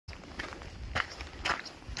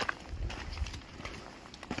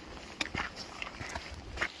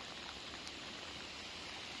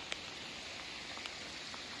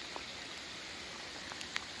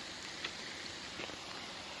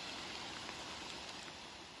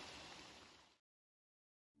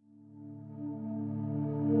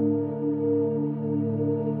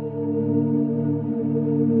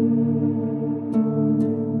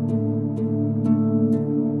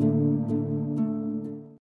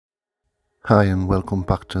Hi and welcome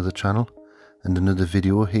back to the channel and another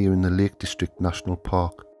video here in the Lake District National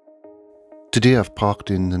Park. Today I've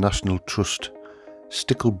parked in the National Trust,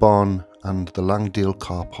 Stickle Barn and the Langdale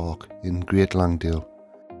car park in Great Langdale.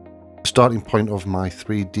 The starting point of my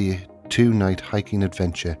 3-day, 2-night hiking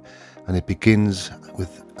adventure, and it begins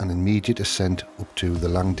with an immediate ascent up to the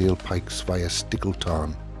Langdale Pikes via Stickle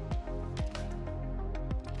Tarn.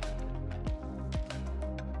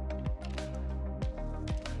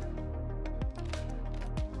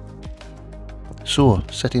 So,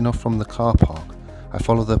 setting off from the car park, I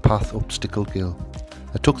follow the path up Stickle Gill.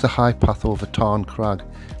 I took the high path over Tarn Crag,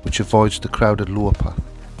 which avoids the crowded lower path.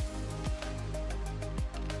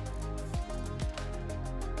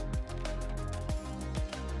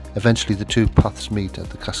 Eventually the two paths meet at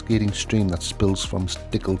the cascading stream that spills from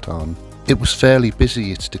Stickle Tarn. It was fairly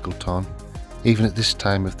busy at Stickle Tarn, even at this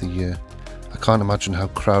time of the year. I can't imagine how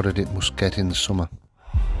crowded it must get in the summer.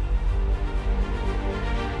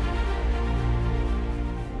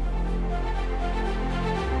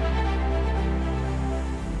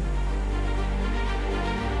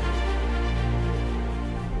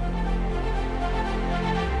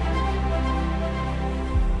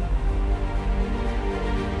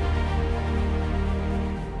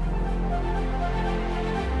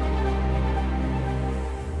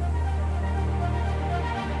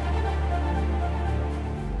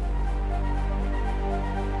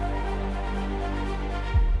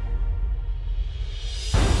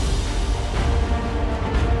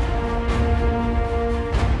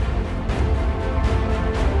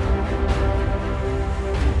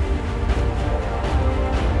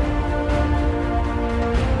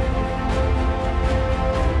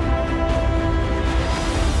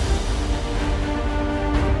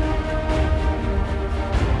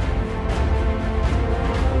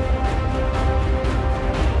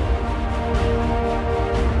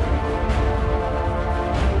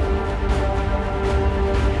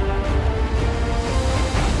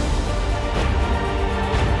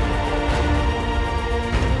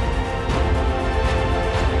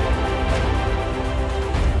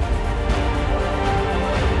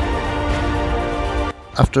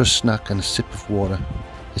 After a snack and a sip of water,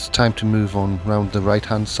 it's time to move on round the right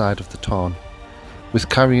hand side of the tarn. With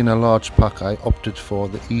carrying a large pack, I opted for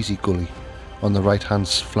the easy gully on the right hand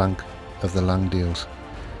flank of the Langdales.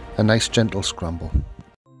 A nice gentle scramble.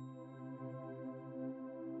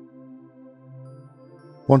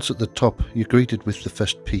 Once at the top, you're greeted with the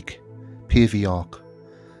first peak, Pavey Arc,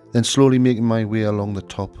 then slowly making my way along the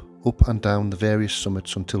top, up and down the various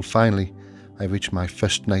summits until finally I reach my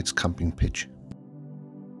first night's camping pitch.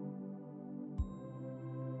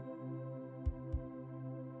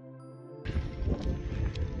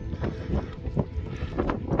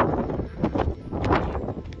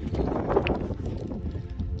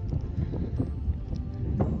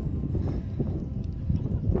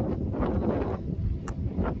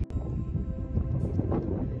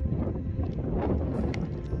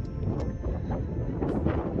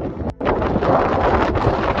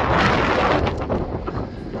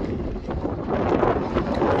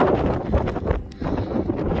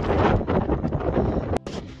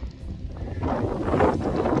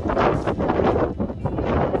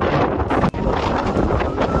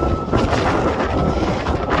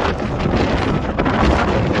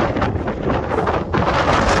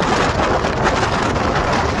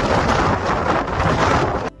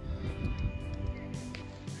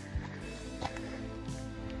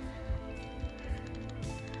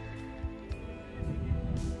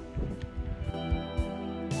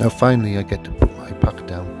 Now finally I get to put my pack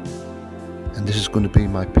down, and this is going to be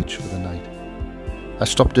my pitch for the night. I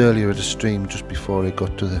stopped earlier at a stream just before I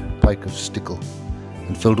got to the Pike of Stickle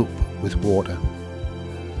and filled up with water.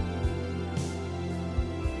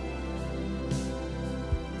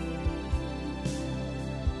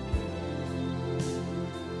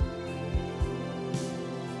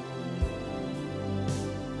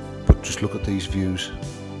 But just look at these views.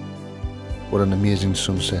 What an amazing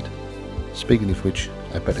sunset. Speaking of which,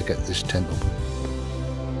 I better get this tent up.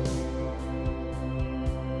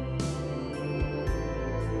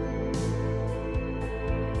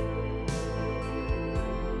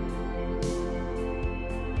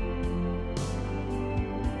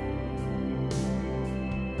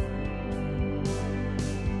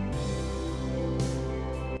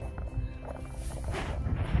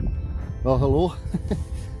 Well, hello.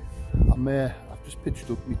 I've just pitched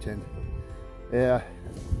up my tent.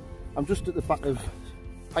 I'm just at the back of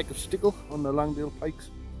Pike of Stickle on the Langdale Pikes.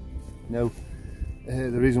 Now,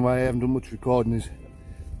 the reason why I haven't done much recording is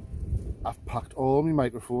I've packed all my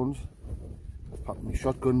microphones. I've packed my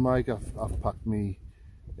shotgun mic, I've packed my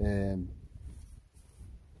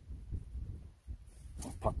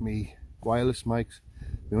me wireless mics.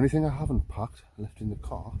 The only thing I haven't packed, left in the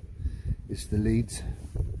car, is the leads.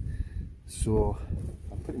 So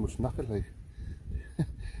I'm pretty much knackered, like.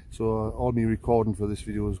 So all me recording for this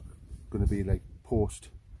video is going to be like post.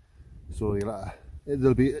 So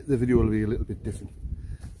the video will be a little bit different.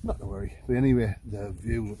 Not to worry. But anyway, the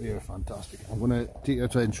views up here are fantastic. I'm going to take you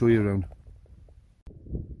outside and show you around.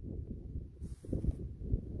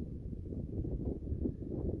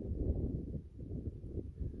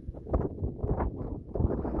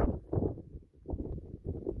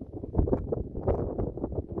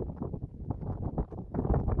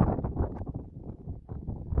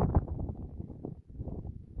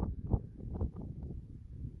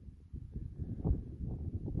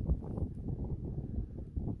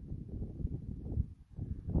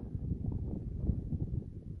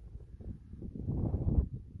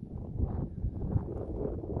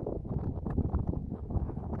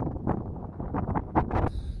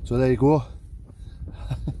 So there you go.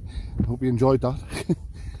 I hope you enjoyed that.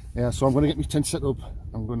 Yeah, so I'm going to get my tent set up.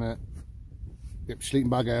 I'm going to get my sleeping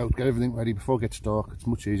bag out, get everything ready before it gets dark. It's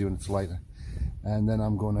much easier when it's lighter. And then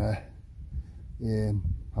I'm going to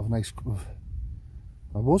have a nice cup of...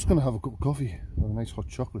 I was going to have a cup of coffee or a nice hot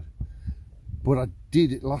chocolate. But I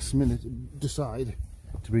did at last minute decide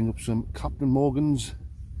to bring up some Captain Morgan's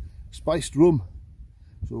spiced rum.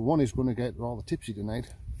 So one is going to get rather tipsy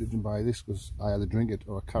tonight, judging by this, because I either drink it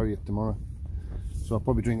or I carry it tomorrow. So I'll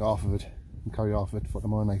probably drink half of it and carry half of it for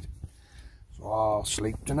tomorrow night. So I'll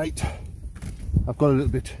sleep tonight. I've got a little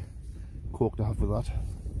bit coke to have with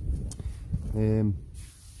that.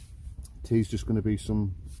 Tea's just going to be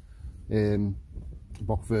some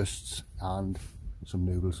bockwursts and some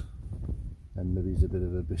noodles, and maybe a bit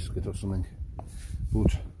of a biscuit or something.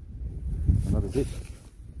 But another bit.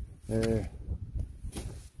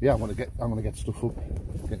 Yeah, I'm gonna get stuff up,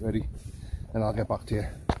 get ready, and I'll get back to you.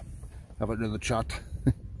 Have another chat.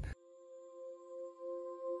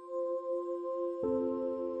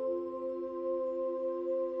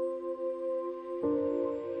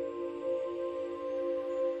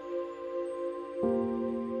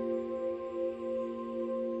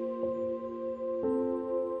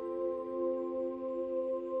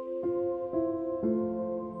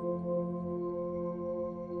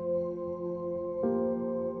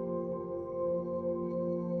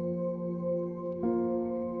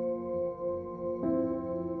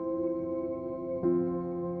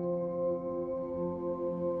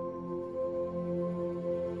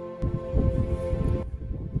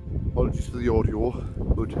 Apologies for the audio,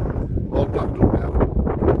 but all packed up now.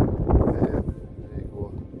 There you go.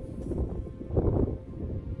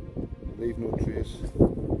 Leave no trace.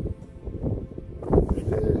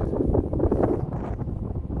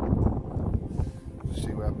 Just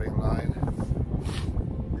see where I've been lying.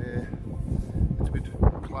 It's a bit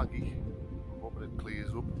claggy. I'm hoping it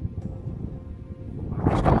clears up.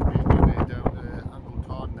 I'm still making my way down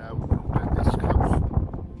Langdale now, up to Esk house.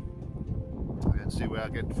 See where I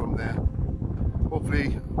get from there.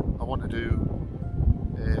 Hopefully I want to do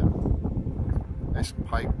Esk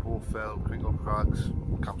Pike, Crinkle Crags,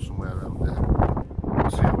 camp somewhere around there.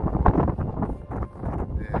 We'll see how we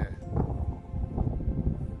go.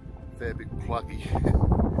 Fair bit pluggy.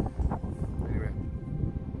 Anyway,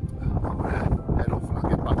 I'm going to head off and I'll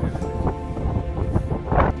get back in a minute.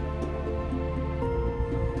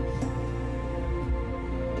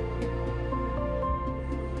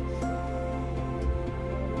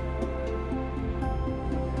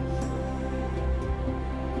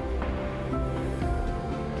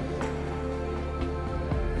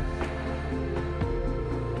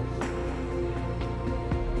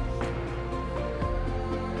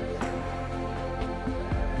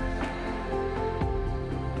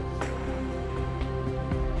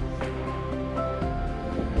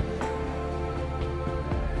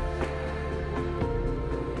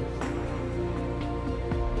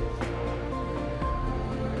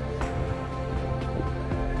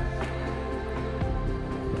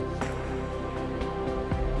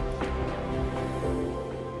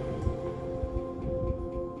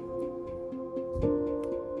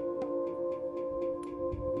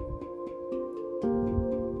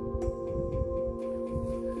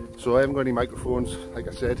 So I haven't got any microphones, like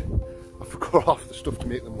I said. I forgot half the stuff to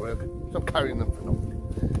make them work, so I'm carrying them for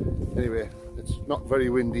nothing. Anyway, it's not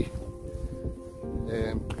very windy,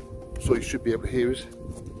 so you should be able to hear us.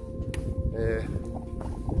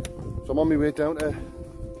 So I'm on my way down to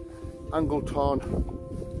Langdale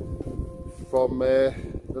from the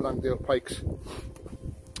Langdale Pikes,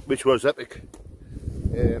 which was epic.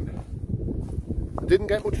 I didn't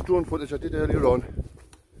get much drone footage I did earlier on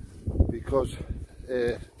because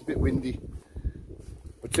it's a bit windy,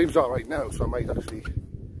 but It seems alright now, so I might actually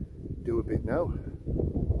do a bit now.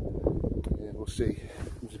 And we'll see.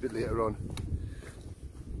 It's a bit later on.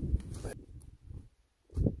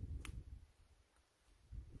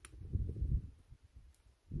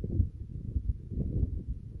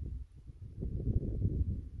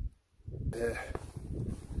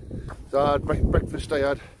 So I had breakfast. I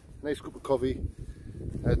had a nice cup of coffee,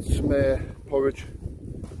 had some porridge,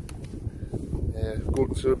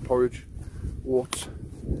 golden syrup porridge, oats,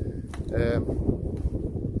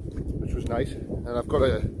 which was nice. And I've got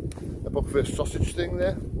a buckfast sausage thing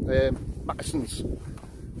there, Mackeson's,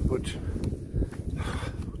 but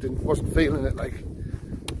wasn't feeling it, like,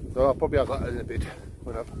 so I'll probably have that in a bit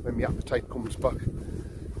when my appetite comes back,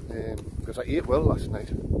 because I ate well last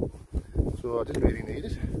night, so I didn't really need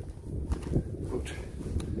it. But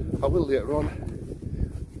I will later on,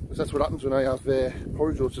 because that's what happens when I have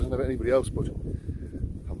porridge oats. Doesn't have anybody else, but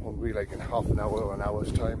I'm hungry like in half an hour or an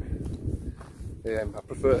hour's time. I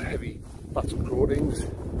prefer heavy fats and proteins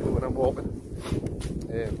when I'm walking.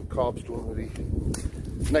 Carbs don't really.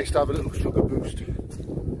 It's nice to have a little sugar boost,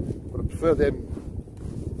 but I prefer them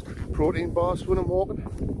protein bars when I'm walking.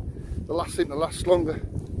 They seem to last longer.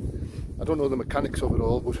 I don't know the mechanics of it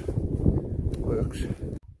all, but it works.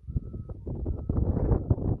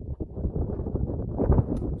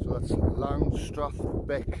 So that's Langdales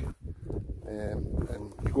Pikes,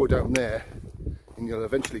 and you go down there and you'll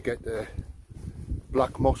eventually get the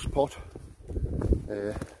black moss pot.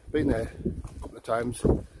 Been there a couple of times.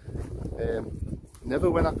 Never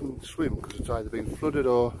when I can swim, because it's either been flooded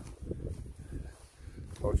or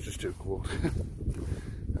it's just too cold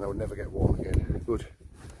and I would never get warm again. But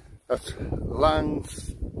that's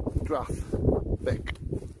Langdales Pikes.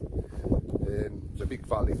 It's a big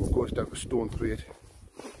valley, it goes down to Stone Thread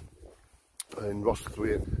and Ross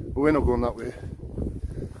Thread, but we're not going that way.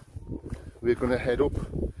 We're going to head up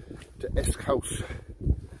to Esk House,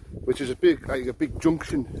 which is a big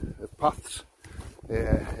junction of paths,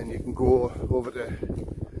 and you can go over to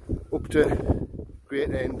up to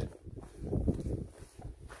Great End,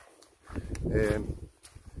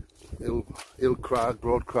 Hill Crag,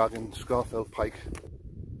 Broad Crag and Langdale Pike.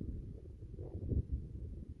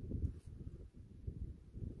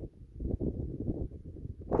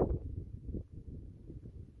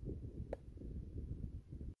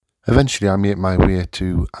 Eventually I made my way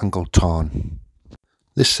to Langdales.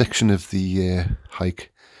 This section of the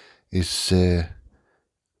hike is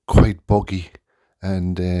quite boggy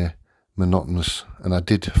and monotonous, and I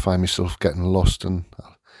did find myself getting lost and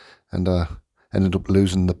ended up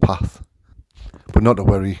losing the path. But not to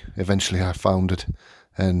worry, eventually I found it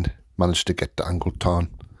and managed to get to Langdales.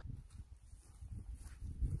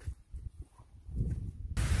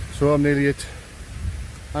 So I'm nearly at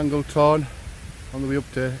Langdales, on the way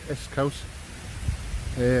up to Esk House.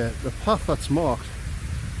 The path that's marked,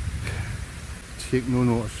 take no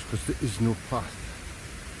notice, because there is no path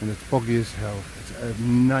and it's boggy as hell. It's a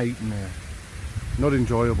nightmare, not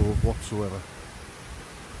enjoyable whatsoever.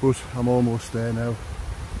 But I'm almost there now.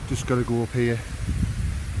 Just got to go up here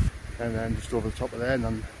and then just over the top of there, and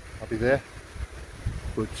then I'll be there.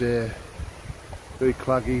 But very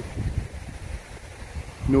claggy,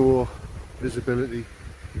 no visibility.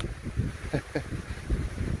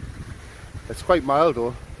 It's quite mild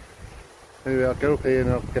though. Anyway, I'll get up here and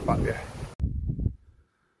I'll get back there.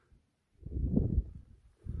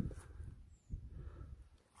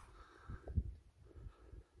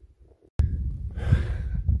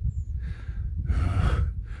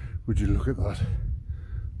 Would you look at that?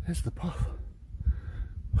 There's the path.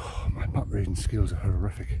 Oh, my map reading skills are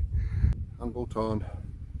horrific. Langdales.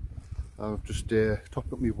 I've just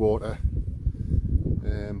topped up my water.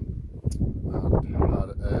 And had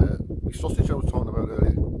my sausage I was talking about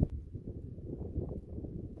earlier,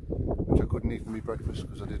 which I couldn't eat for my breakfast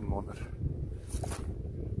because I didn't want it.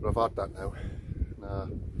 But I've had that now.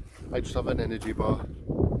 I just have an energy bar,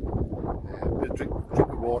 drink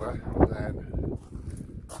of water, and then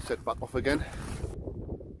set back off again.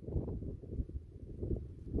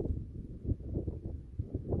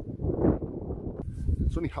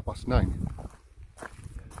 It's only 9:30,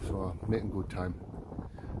 so I'm making good time.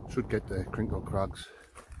 Should get the Crinkle Crags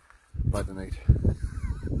by the night,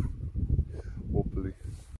 hopefully.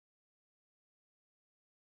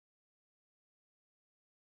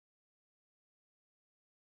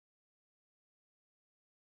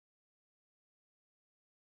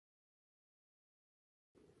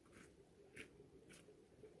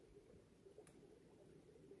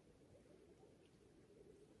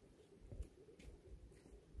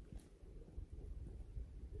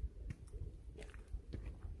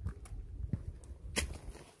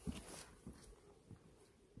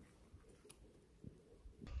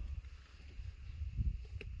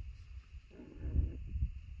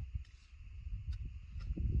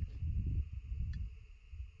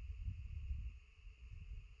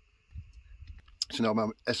 So now I'm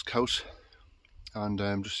at Esk house, and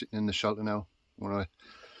I'm just sitting in the shelter now. I want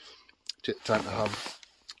to take time to have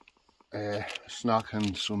a snack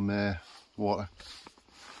and some water,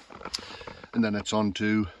 and then it's on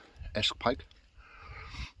to Esk Pike.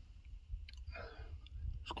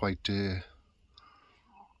 It's quite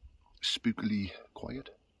spookily quiet.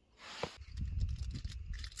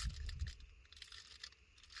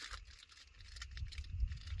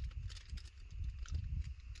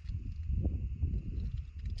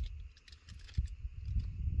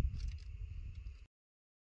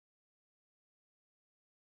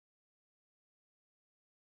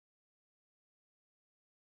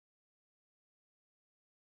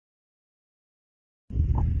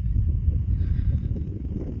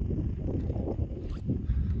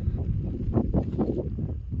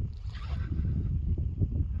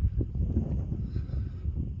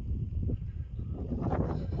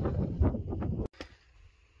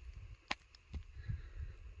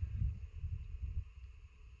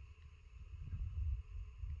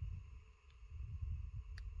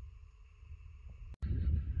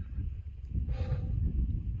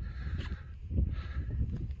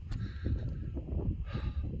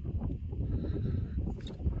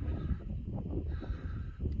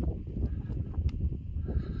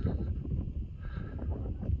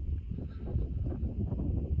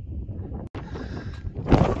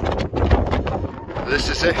 This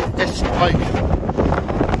is it, Esk Pike.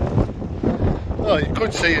 Oh, you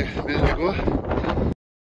could see it a minute ago.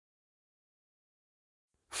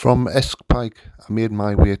 From Esk Pike, I made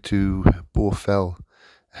my way to Bow Fell,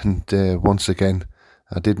 and once again,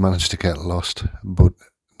 I did manage to get lost, but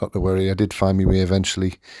not to worry, I did find my way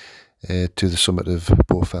eventually to the summit of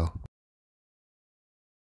Bow Fell.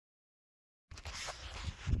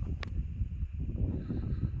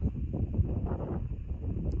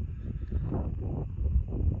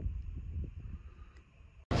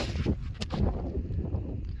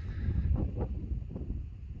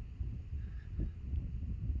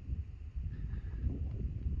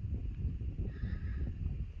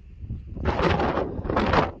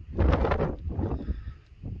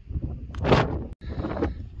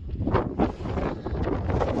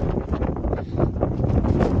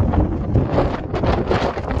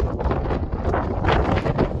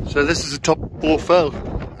 So this is the top of Bow Fell,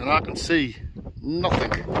 and I can see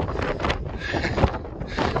nothing.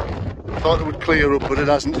 Thought it would clear up, but it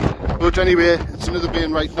hasn't. But anyway, it's another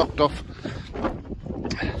being right knocked off. You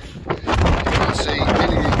can see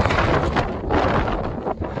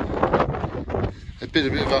a bit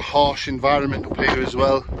of a harsh environment up here as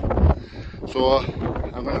well. So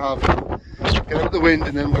I'm going to get out the wind,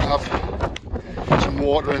 and then we'll have some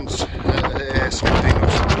water and some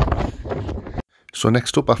things. So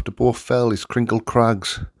next up after Bow Fell is Crinkle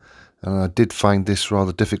Crags, and I did find this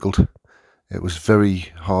rather difficult. It was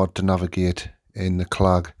very hard to navigate in the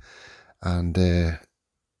clag, and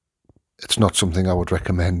it's not something I would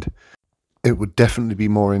recommend. It would definitely be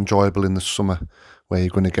more enjoyable in the summer, where you're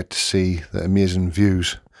going to get to see the amazing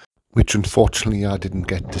views, which unfortunately I didn't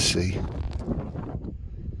get to see.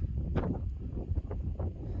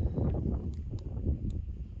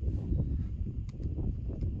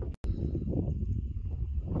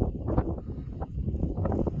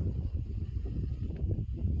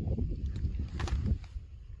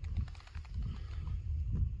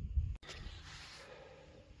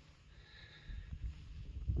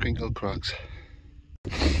 Crinkle Crags.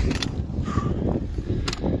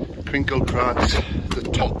 Crinkle Crags, the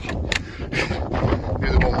top. The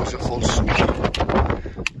other one was a full summit.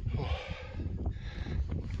 Oh.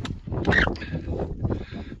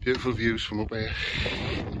 Beautiful views from up here.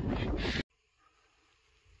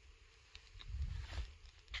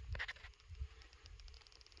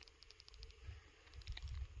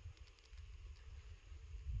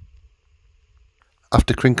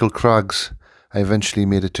 After Crinkle Crags, I eventually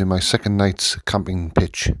made it to my second night's camping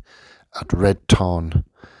pitch at Red Tarn.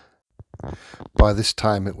 By this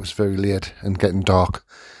time it was very late and getting dark,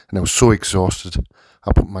 and I was so exhausted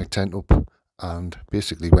I put my tent up and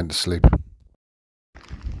basically went to sleep.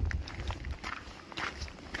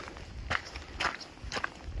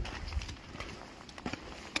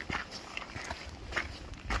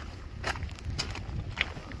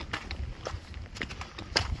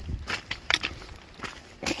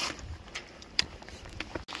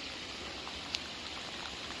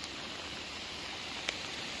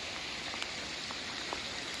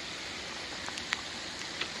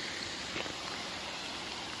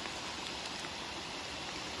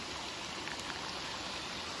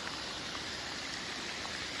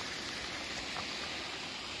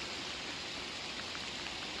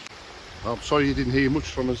 I'm sorry you didn't hear much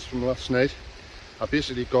from us from last night. I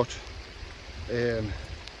basically got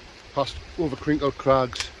past over Crinkle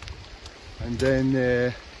Crags and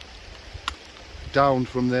then down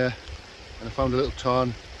from there, and I found a little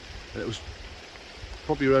tarn, and it was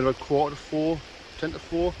probably around about 3:45, 10 to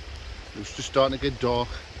 4. It was just starting to get dark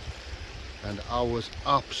and I was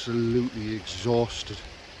absolutely exhausted.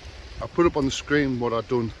 I put up on the screen what I'd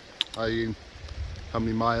done, how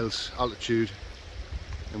many miles, altitude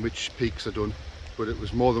and which peaks I'd done, but it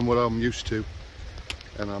was more than what I'm used to,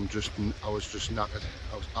 and I was just knackered.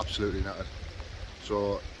 I was absolutely knackered.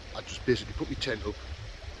 So I just basically put my tent up,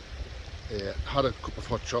 had a cup of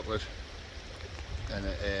hot chocolate and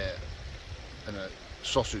a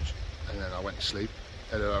sausage, and then I went to sleep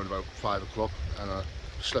at around about 5 o'clock, and I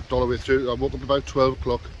slept all the way through. I woke up about 12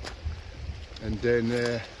 o'clock, and then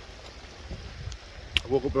I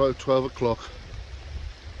woke up about 12 o'clock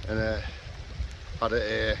and had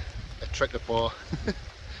a Trekker bar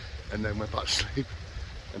and then went back to sleep,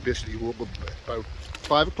 and basically woke up about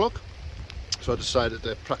 5 o'clock. So I decided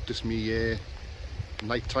to practice me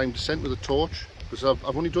nighttime descent with a torch, because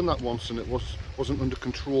I've only done that once and it wasn't under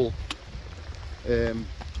control.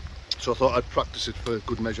 So I thought I'd practice it for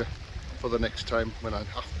good measure for the next time when I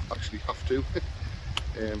actually have to.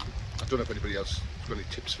 I don't know if anybody else has got any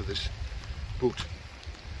tips for this, but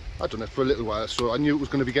I'd done it for a little while, so I knew it was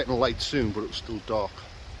going to be getting light soon, but it was still dark,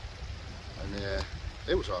 and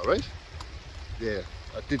it was alright. Yeah,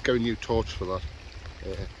 I did get a new torch for that.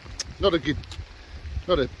 Not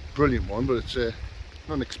a brilliant one, but it's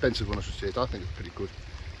not an expensive one, I should say. I think it's pretty good.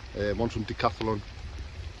 One from Decathlon,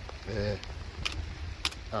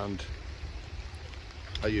 and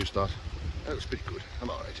I used that. It was pretty good. I'm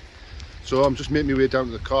alright. So I'm just making my way down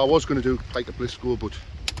to the car. I was going to do Pike to Blisco, but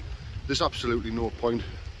there's absolutely no point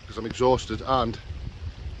because I'm exhausted and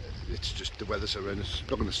it's just the weather's horrendous.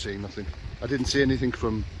 Not going to see nothing. I didn't see anything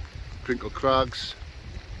from Crinkle Crags,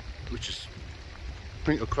 which is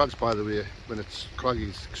Crinkle Crags, by the way, when it's craggy,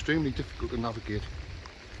 it's extremely difficult to navigate.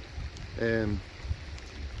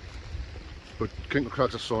 But Crinkle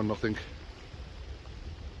Crags I saw nothing.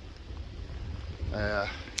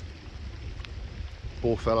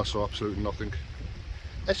 Bowfell I saw absolutely nothing.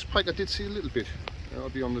 Esk Pike I did see a little bit. I'll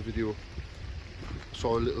be on the video. I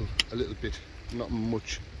saw a little bit, not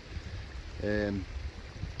much. But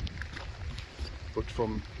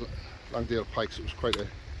from Langdale Pikes it was quite a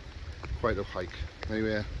hike.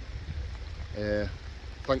 Anyway,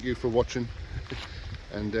 thank you for watching,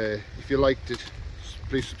 and if you liked it,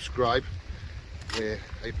 please subscribe. I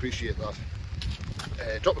appreciate that.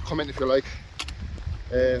 Drop a comment if you like.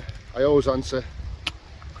 I always answer,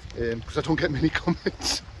 because I don't get many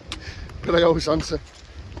comments, but I always answer.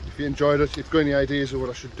 If you enjoyed it, if you've got any ideas of what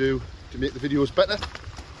I should do to make the videos better.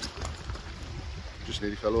 Just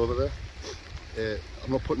nearly fell over there.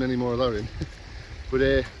 I'm not putting any more of that in.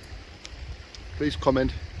 But please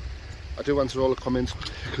comment. I do answer all the comments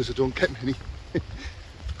because I don't get many.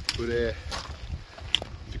 But if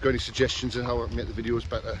you've got any suggestions on how I can make the videos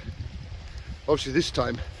better. Obviously this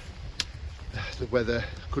time the weather,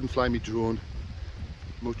 I couldn't fly my drone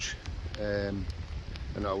much, and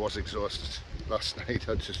I was exhausted last night.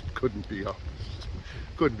 I just couldn't be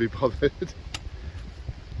bothered.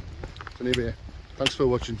 So anyway, thanks for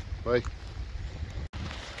watching. Bye.